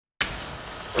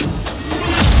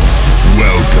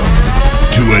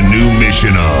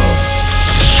edition of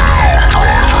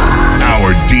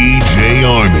Our DJ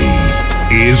Army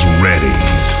is ready.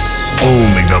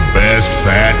 Only the best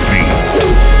fat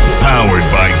beats. Powered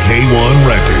by K1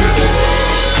 Records.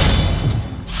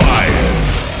 Fire.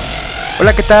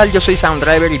 Hola, ¿qué tal? Yo soy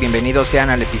Sounddriver y bienvenidos sean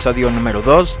al episodio número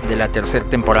 2 de la tercera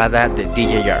temporada de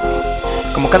DJ Army.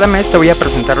 Como cada mes te voy a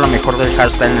presentar lo mejor del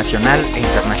hardstyle nacional e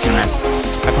internacional.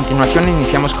 A continuación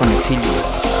iniciamos con Exilio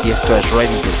y esto es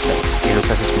Ready Yourself y lo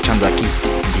estás escuchando aquí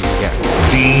en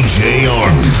DJ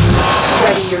Army.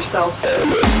 Ready Yourself.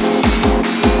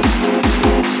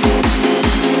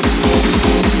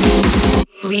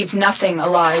 Leave nothing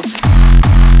alive.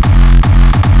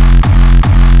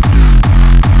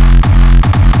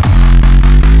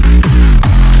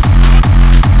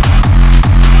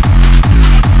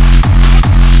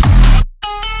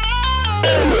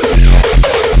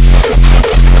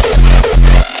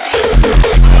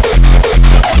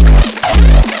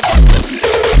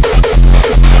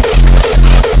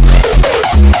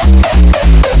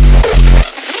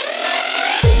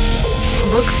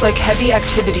 Looks like heavy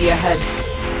activity ahead.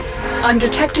 I'm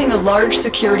detecting a large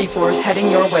security force heading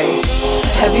your way.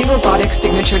 Heavy robotic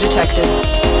signature detected.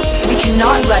 We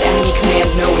cannot let enemy command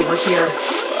know we were here.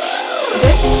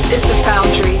 This is the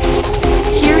Foundry.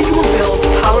 Here you will build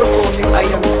powerful new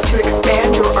items to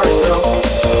expand your arsenal.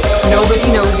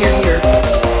 Nobody knows you're here.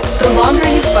 The longer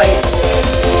you fight,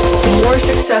 the more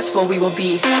successful we will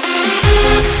be.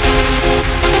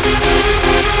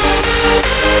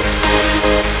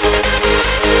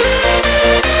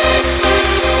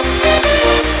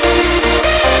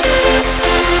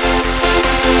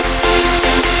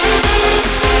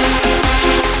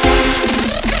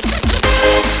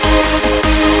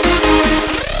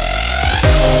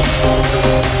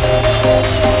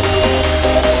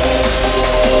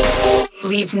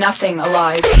 Leave nothing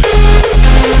alive.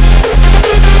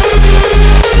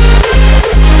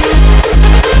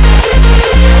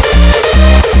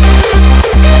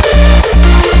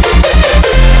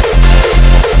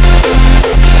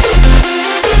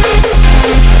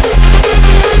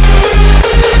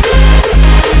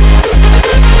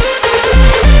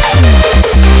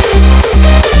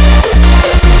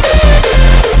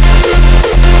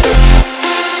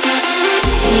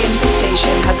 The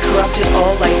infestation has corrupted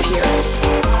all life here.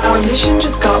 Our mission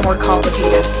just got more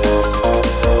complicated.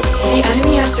 The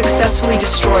enemy has successfully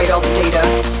destroyed all the data.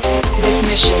 This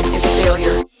mission is a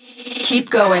failure. Keep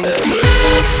going.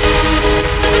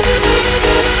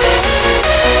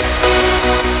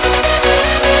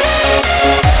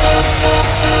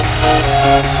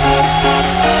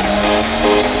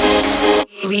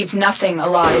 Leave nothing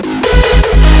alive.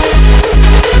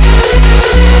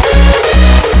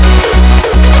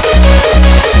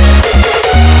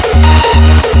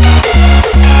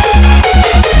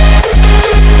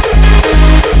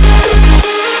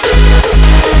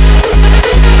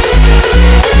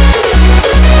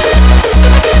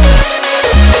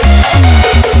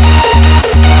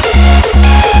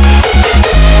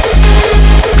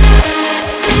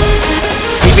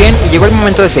 Bien, y llegó el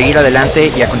momento de seguir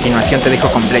adelante y a continuación te dejo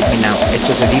con Blake Me Now.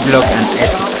 Esto es de D-Block and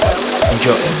Estica.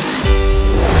 Enjoy.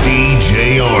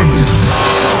 DJ Army.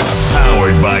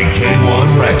 Powered by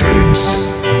K1 Records.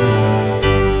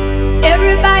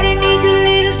 Everybody needs a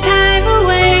little time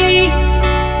away.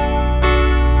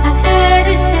 I heard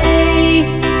her say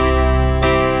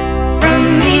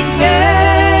from each other.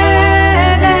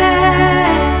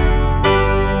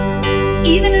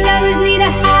 Even lovers need a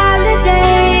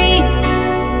holiday.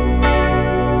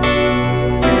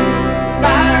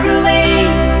 Far away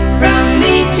from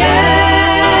each other.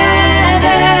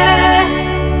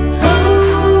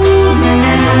 Oh,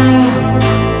 now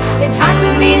it's hard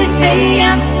for me to say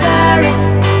I'm sorry.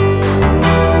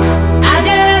 I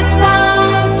just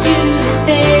want you to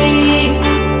stay.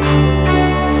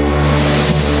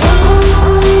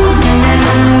 Oh,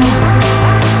 now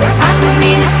it's hard for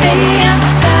me to say I'm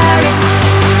sorry.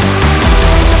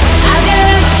 I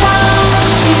just want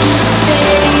you to stay.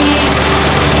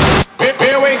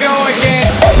 Here we go again.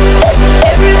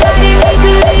 Everybody needs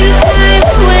a little time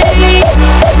away.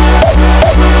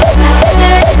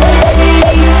 Let's say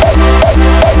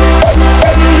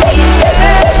from each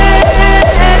other.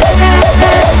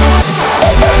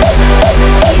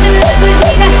 Even if we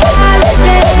need a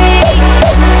holiday.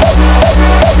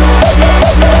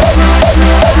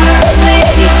 Far away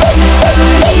from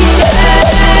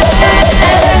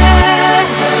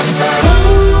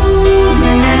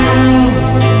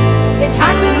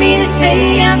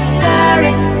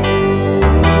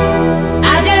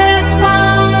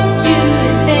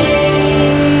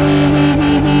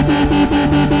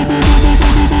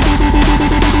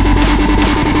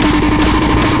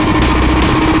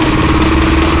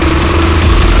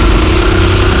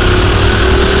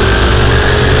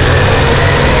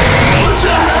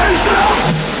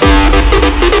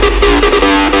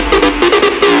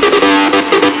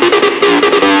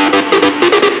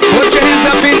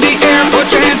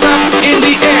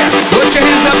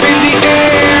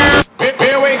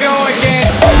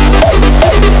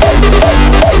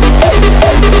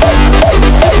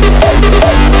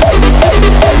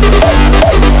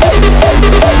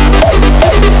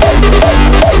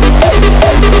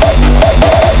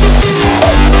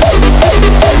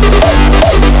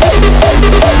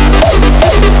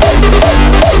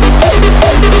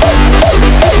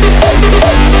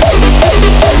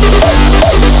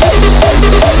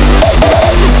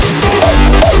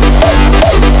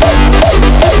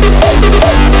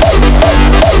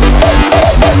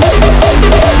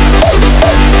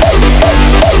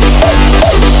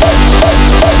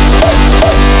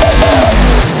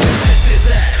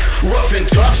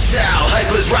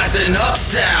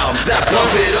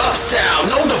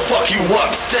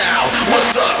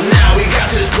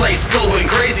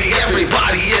crazy.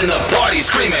 Everybody in the party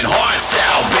screaming hearts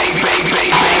out, baby, baby,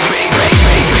 baby, baby,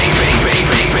 baby, baby,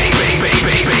 baby, baby,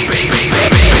 baby, baby,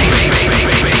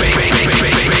 baby,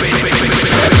 baby, baby, baby.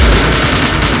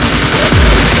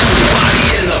 Everybody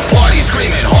in the party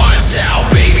screaming hearts out,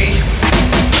 baby.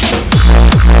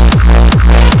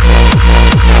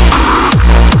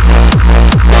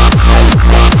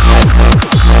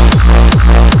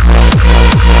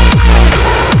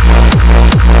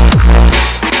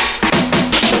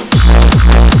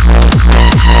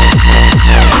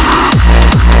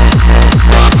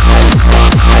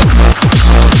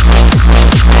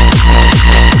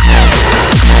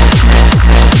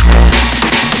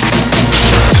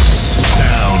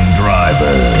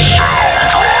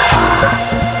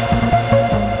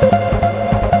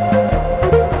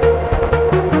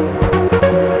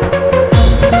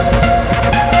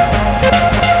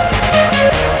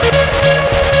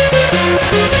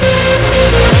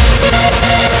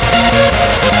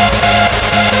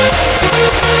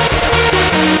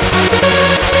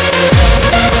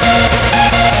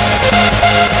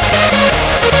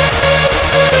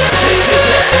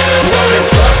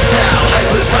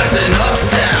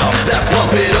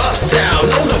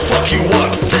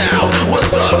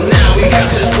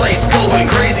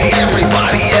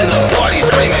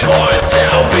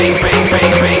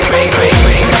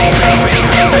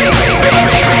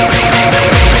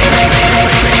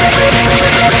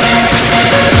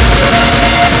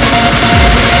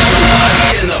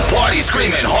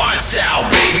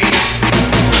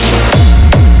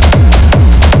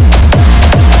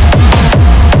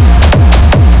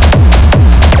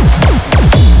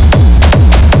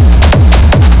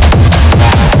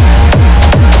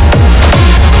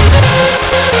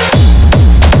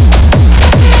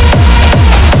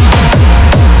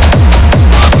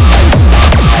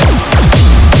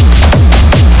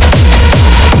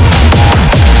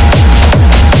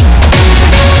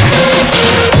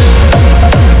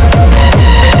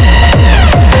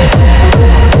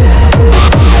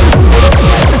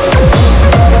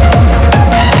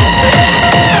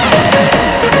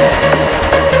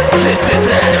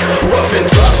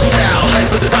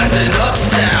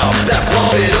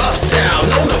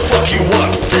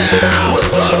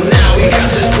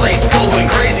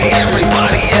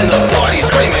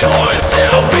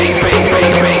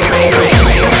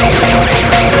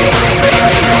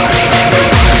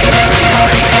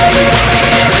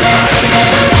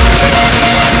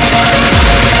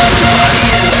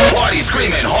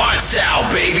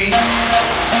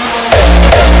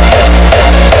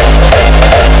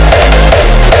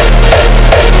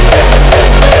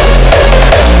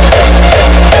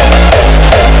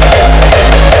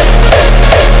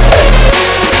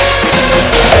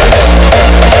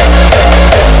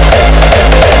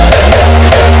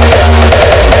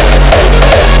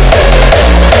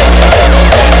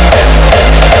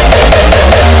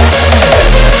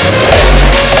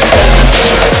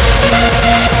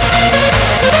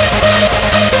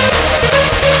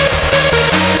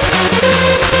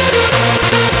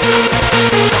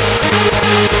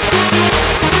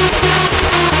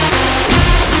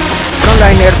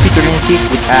 Featuring Sid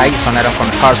with I sonaron con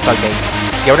Hardstyle Baby.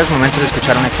 Y ahora es momento de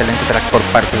escuchar un excelente track por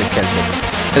parte de Keltec.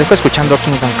 Te dejo escuchando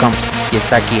Kingdom Comes y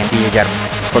está aquí en DJ Army,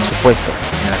 por supuesto,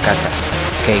 en la casa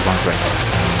K1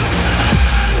 Records.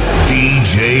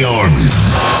 DJ Army.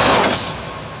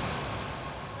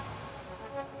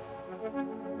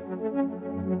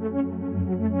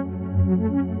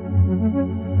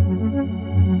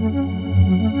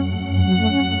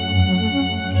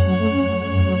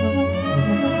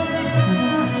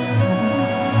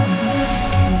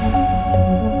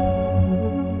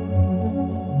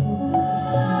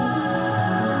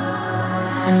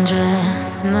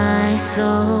 Undress my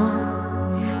soul,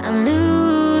 I'm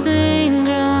losing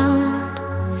ground.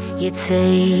 You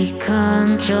take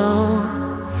control,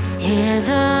 hear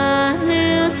the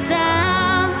new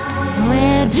sound.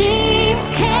 Where dreams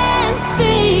can't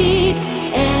speak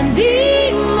and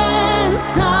demons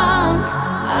taunt,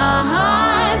 our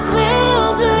hearts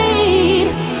will bleed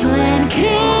when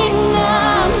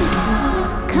kingdom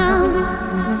comes.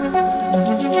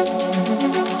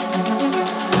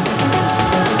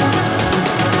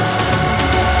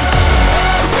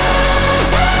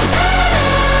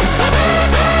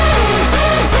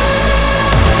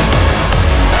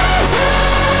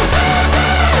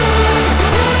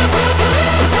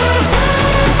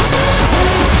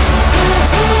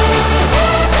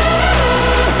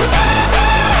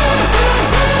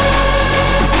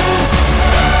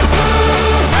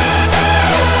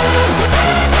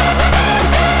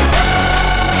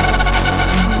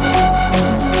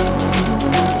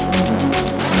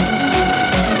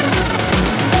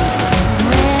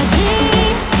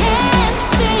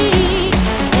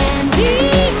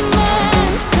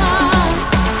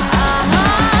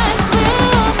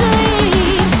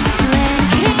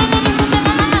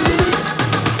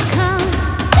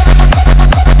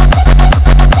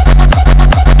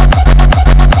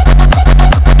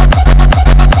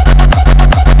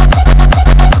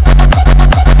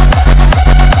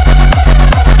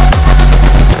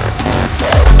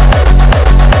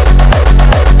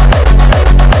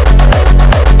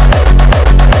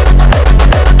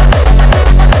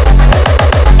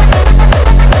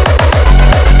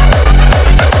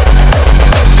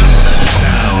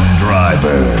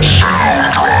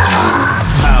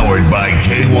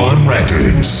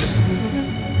 Records.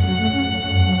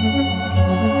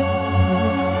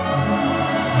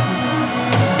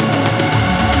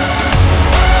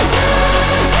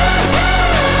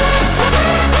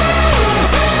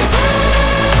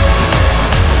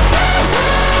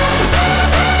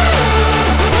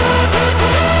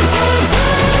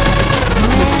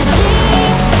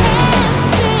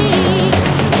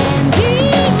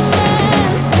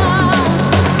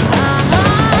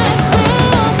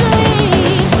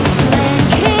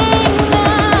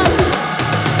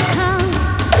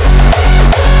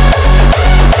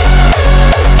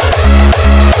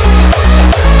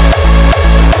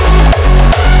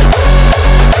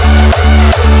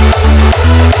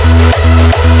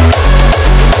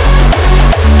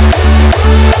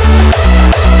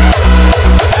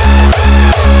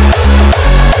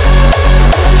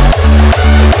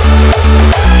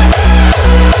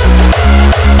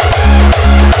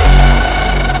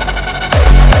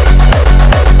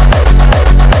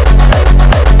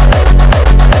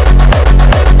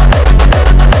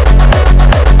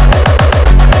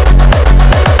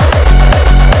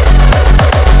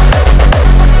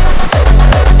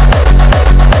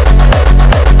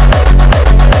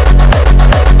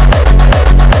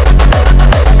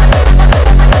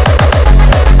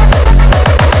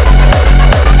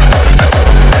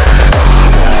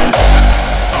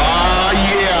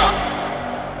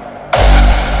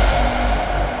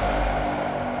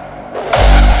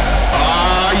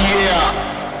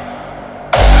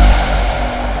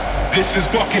 This is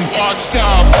fucking hard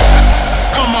style.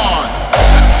 Come on,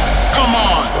 come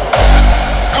on,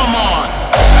 come on,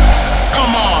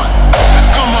 come on,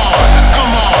 come on,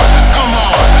 come on, come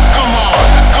on, come on,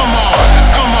 come on,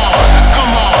 come on,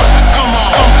 come on, come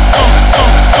on,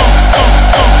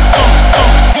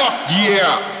 fuck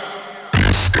yeah.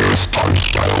 This is hard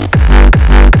style.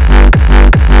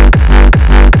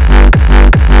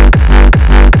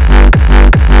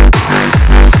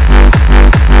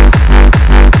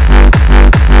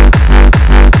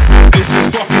 This is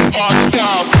fucking hard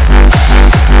style.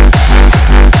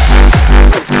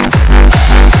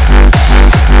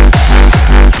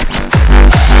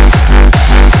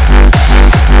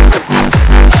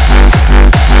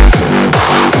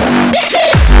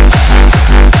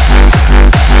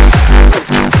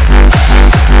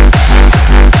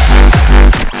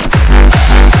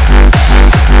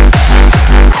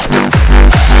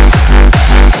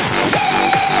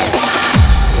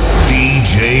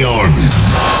 DJ Army.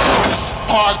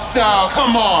 Hard style,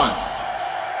 come on.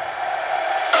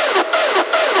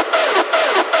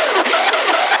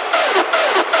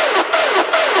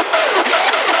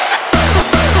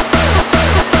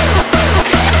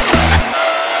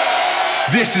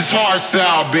 This is hard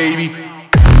style, baby.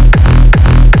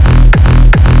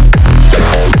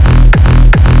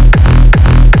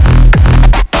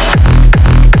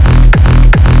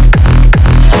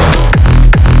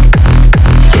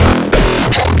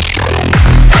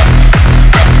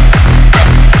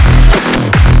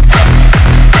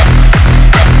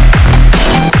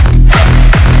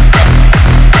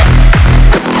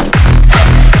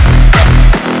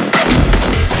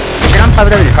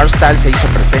 Padre del hardstyle se hizo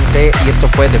presente y esto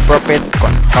fue The Prophet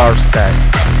con Hardstyle.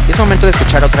 Y es momento de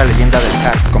escuchar otra leyenda del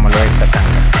hard como lo es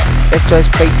Tatanka. Esto es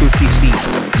Pay to TC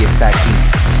y está aquí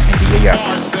en DJ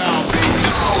Army.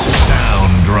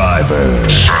 Sound Driver.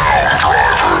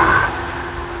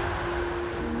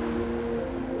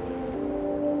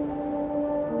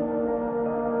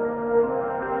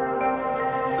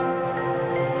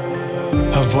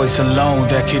 Her voice alone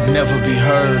that could never be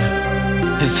heard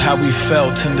is how we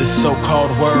felt in this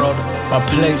so-called world. My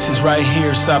place is right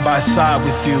here side by side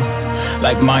with you,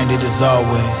 like-minded as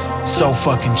always, so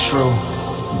fucking true.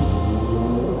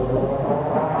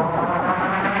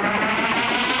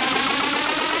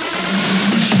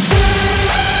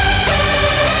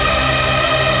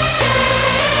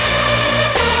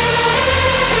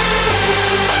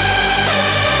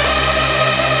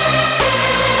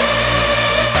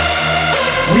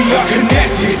 We are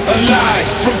connected, alive,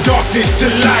 from darkness to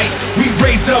light. We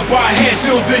raise up our hands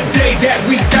till the day that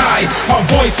we die. Our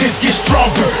voices get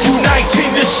stronger,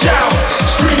 uniting to shout.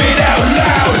 Scream it out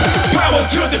loud, power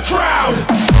to the crowd.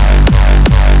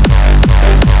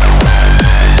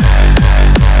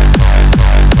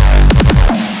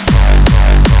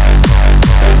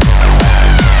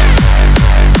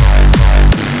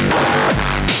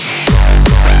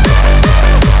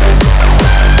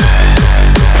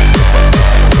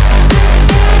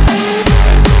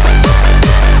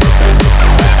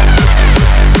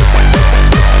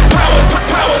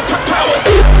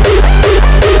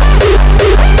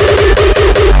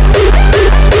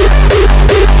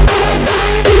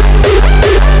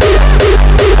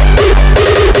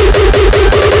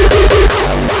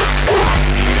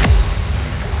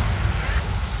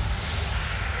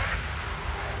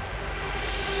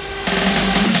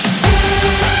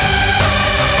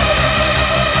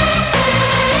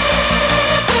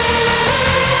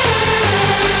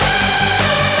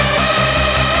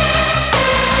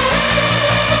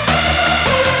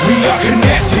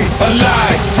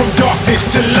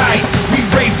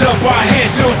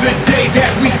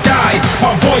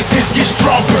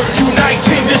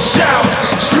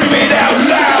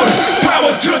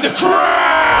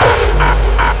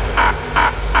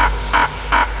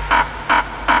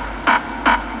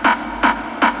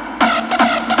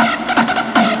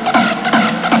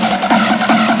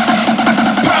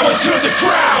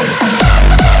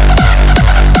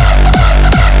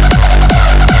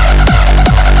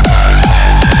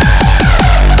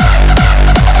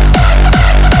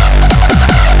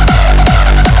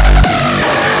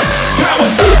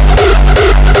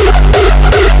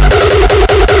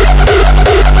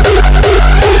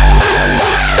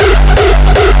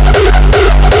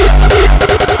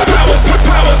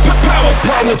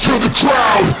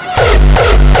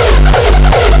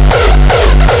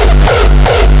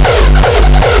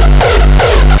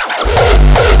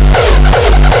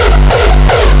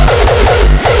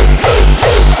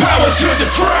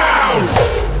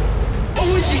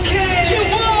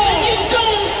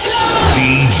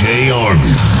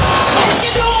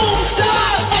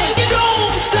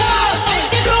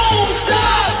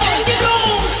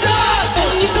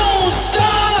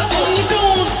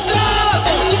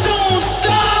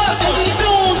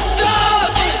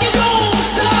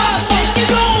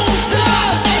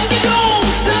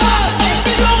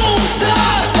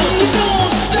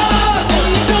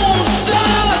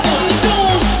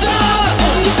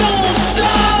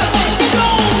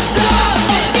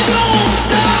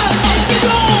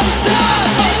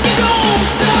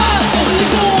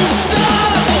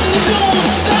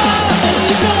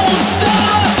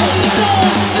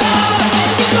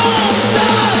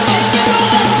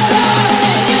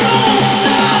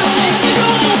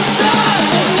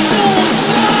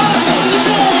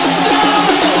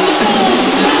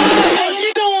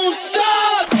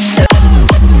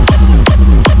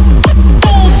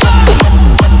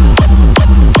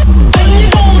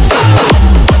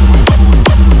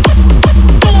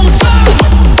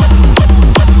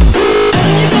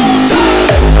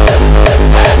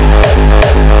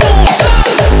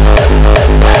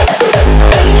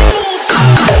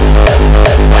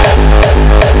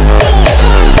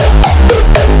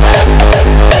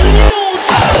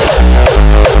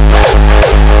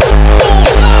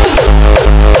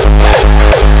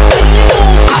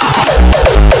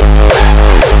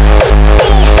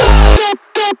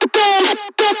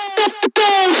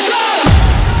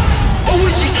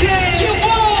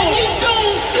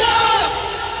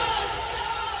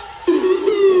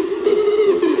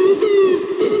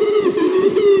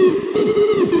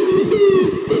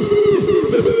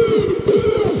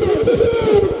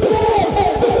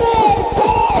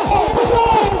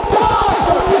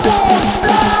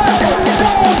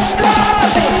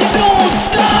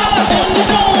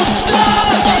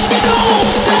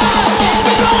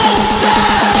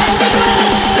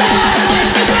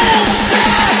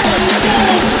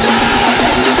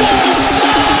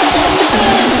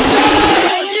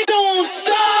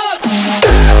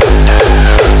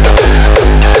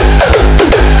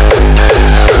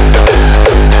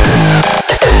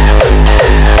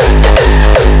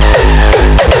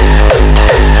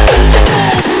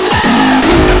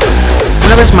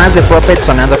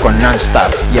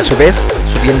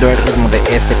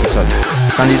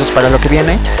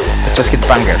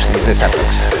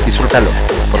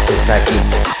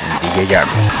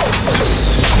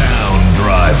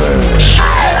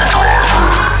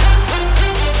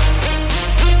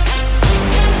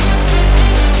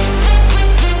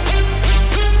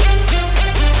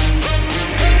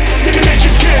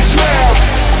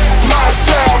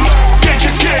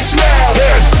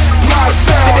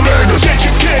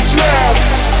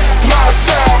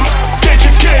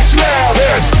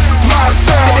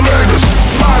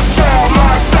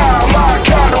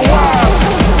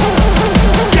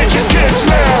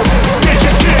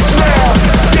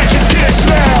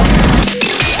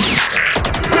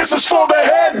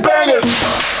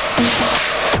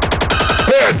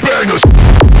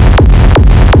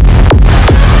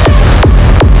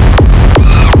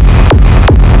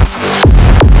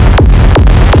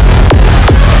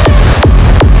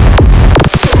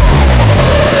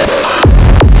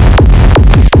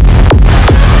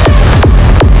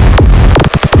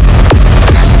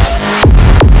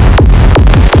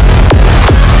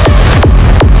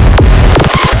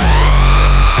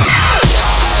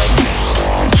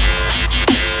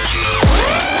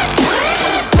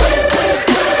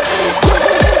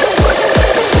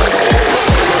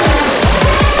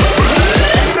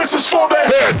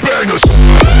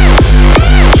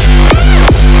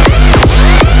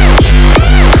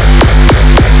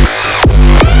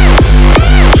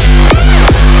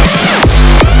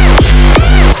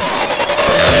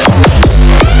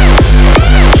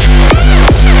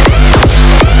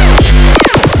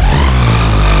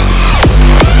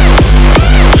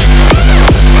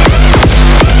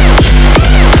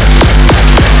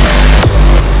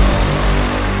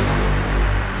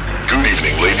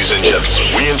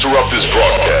 interrupt this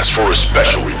broadcast for a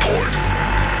special report.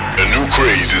 A new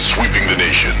craze is sweeping the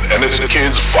nation, and it's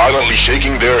kids violently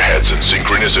shaking their heads in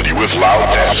synchronicity with loud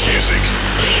dance music.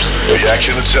 The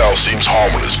action itself seems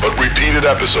harmless, but repeated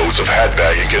episodes of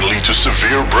headbanging can lead to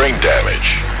severe brain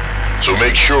damage. So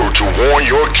make sure to warn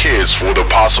your kids for the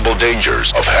possible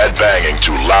dangers of headbanging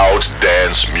to loud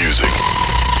dance music.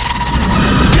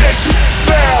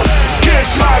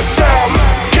 Catch my sound,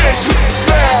 catch my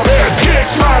sound,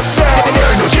 catch my sound,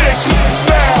 catch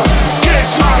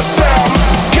my sound,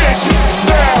 catch my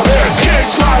sound,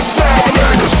 catch my sound,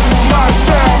 my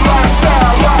sound, my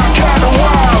style, my kind of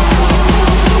wild.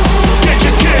 Get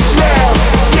your kicks now,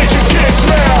 get your kicks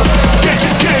now, get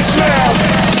your kicks now.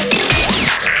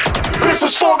 This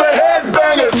is for the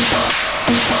headbangers.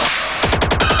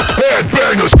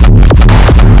 Headbangers.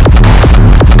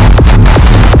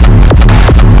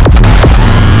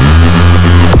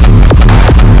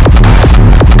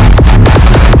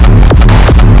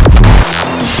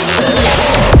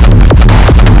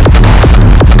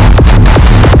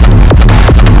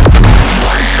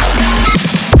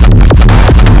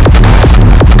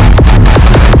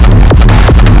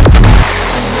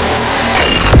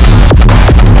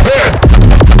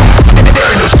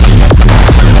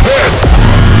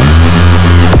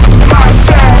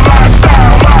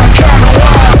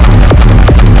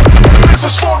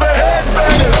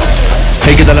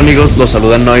 Hey, ¿qué tal amigos? Los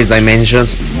saluda Noise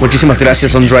Dimensions. Muchísimas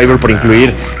gracias On Driver por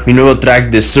incluir mi nuevo track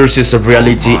The Sources of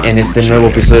Reality en este nuevo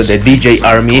episodio de DJ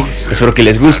Army. Espero que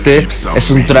les guste.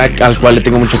 Es un track al cual le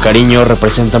tengo mucho cariño,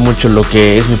 representa mucho lo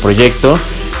que es mi proyecto.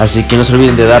 Así que no se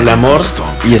olviden de darle amor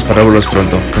y espero verlos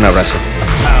pronto. Un abrazo.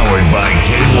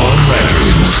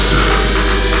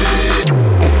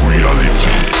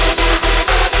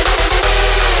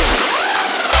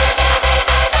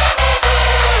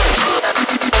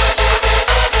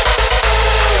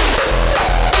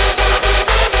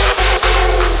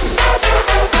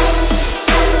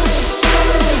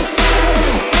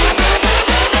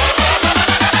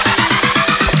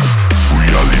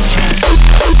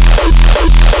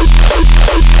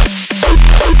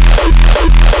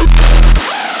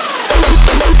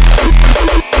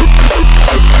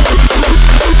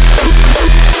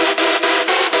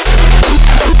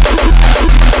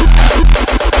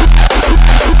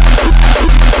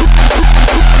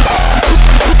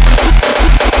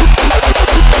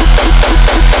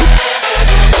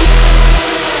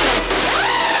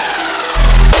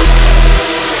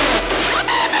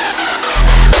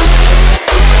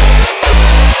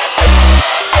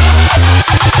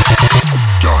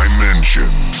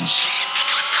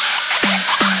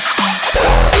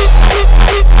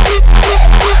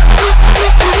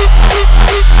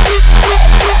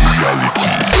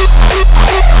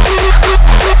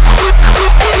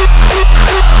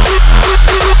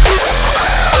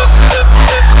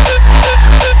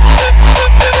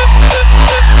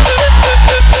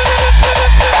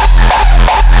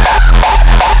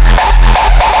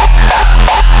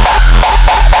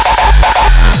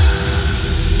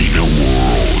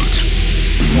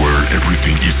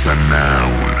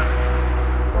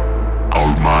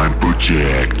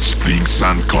 Things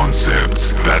and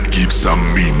concepts that give some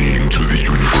meaning to the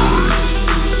universe,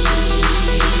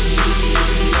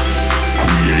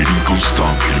 creating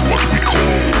constantly what we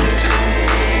called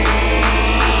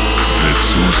the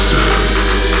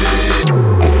sources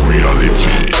of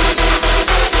reality.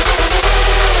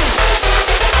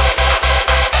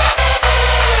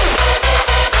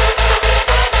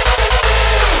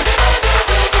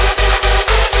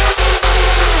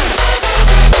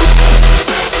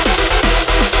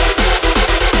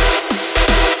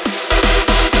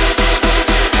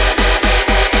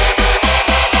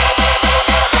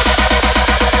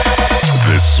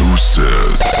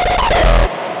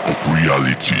 Of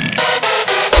reality.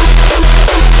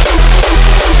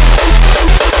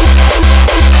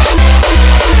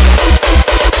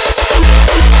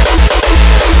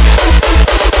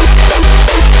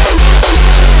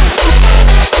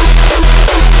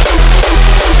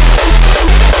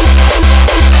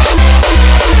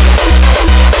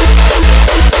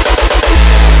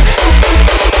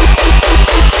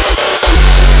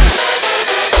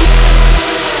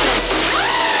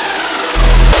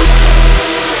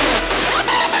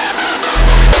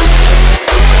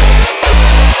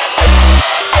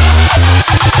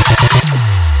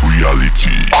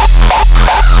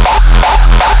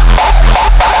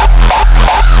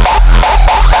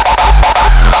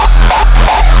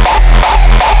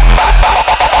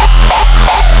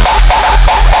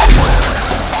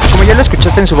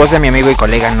 en su voz de mi amigo y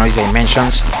colega Noise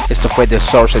Dimensions, esto fue The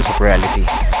Sources of Reality.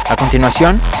 A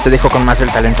continuación, te dejo con más del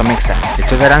talento mexa.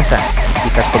 Esto es Aranza y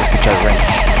estás por escuchar Range.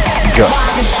 Yo.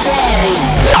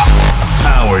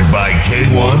 Powered by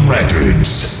K1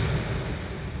 Records.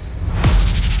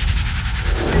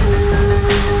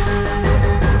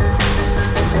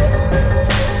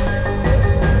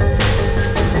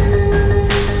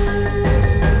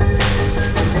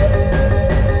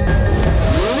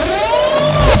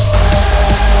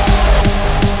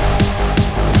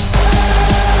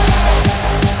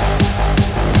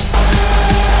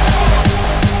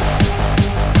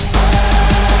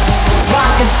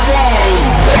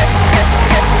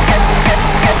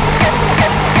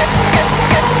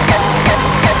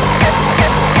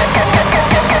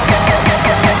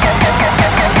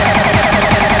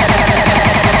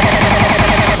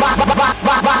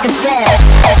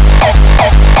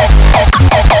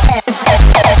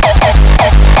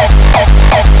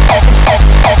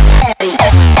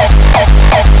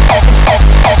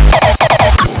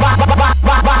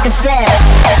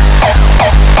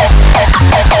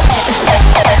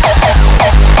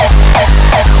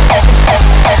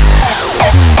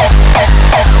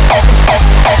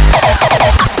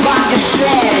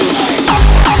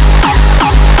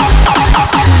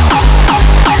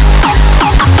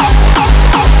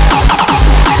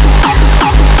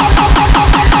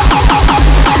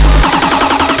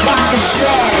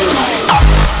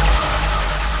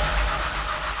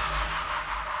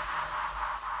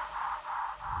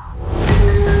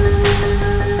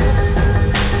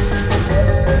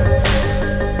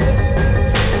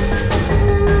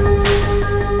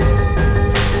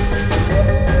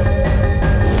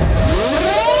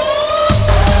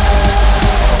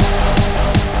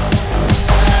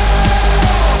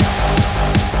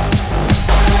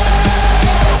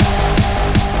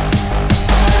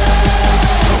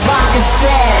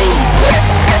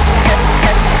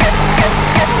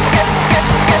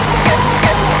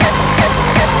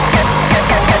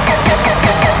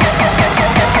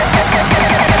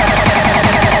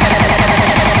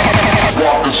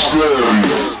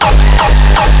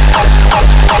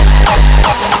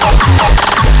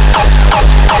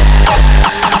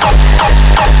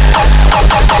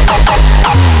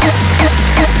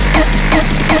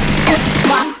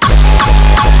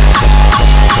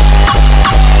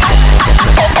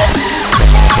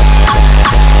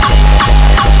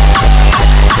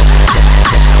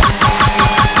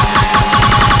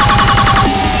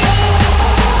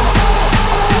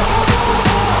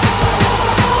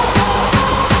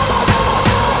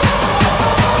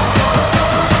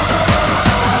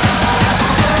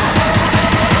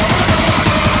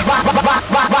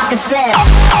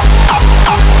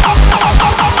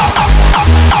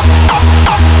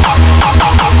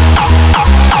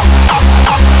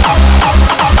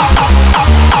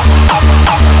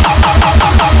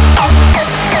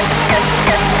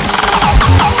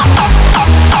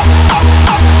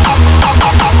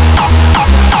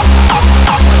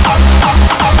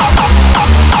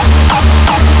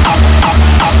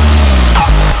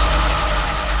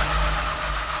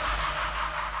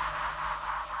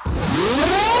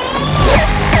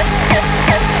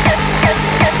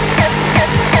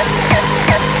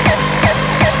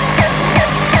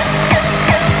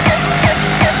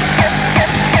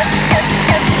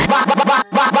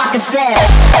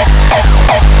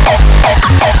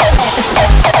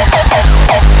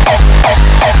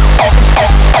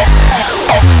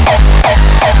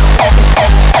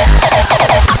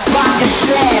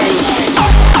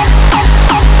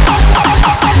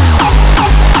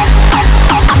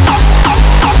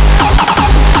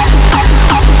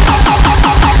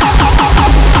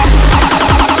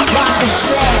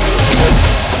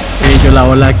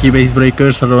 Hola, aquí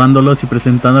Bassbreaker saludándolos y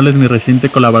presentándoles mi reciente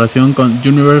colaboración con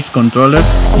Universe Controller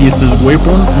y esto es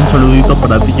Weapon. Un saludito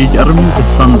para DJ Armin de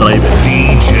Sundriver.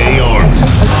 DJ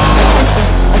Armin.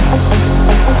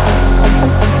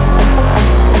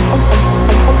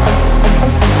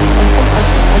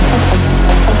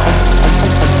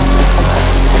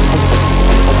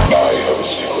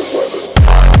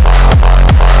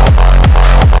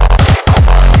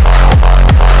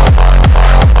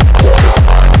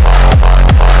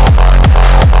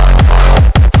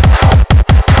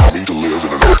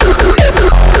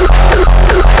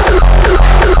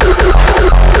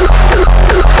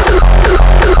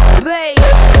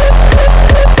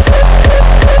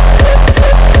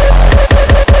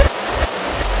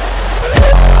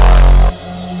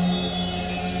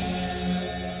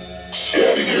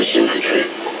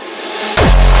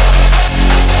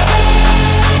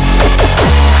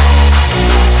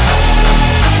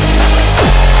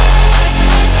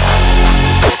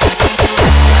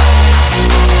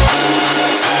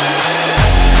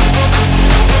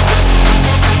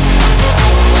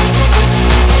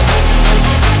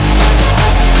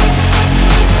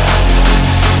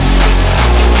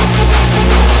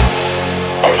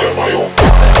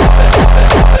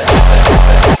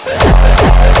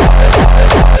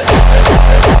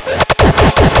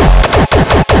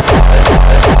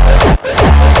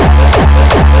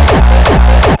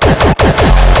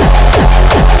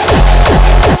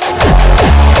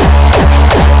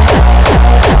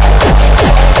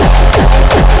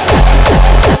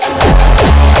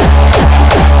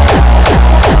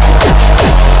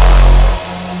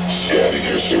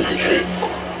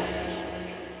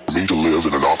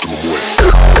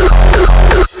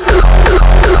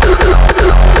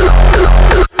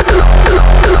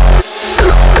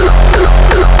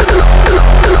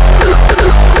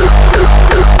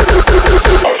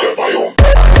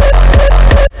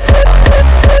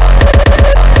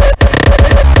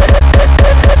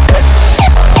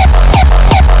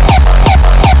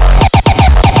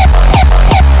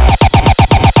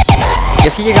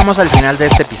 así llegamos al final de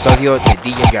este episodio de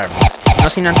DJ Army. No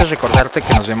sin antes recordarte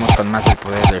que nos vemos con más del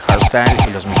poder del hardstyle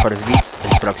y los mejores beats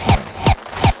el próximo mes.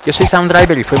 Yo soy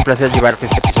Sounddriver y fue un placer llevarte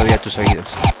este episodio a tus oídos.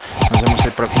 Nos vemos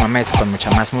el próximo mes con mucha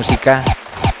más música,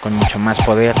 con mucho más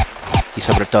poder y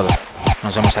sobre todo,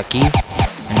 nos vemos aquí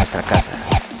en nuestra casa,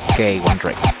 K1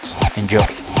 Records. Enjoy.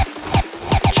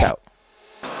 Chao.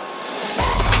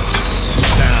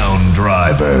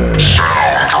 Sounddriver.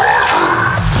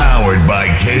 Powered by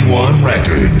K1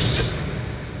 Records.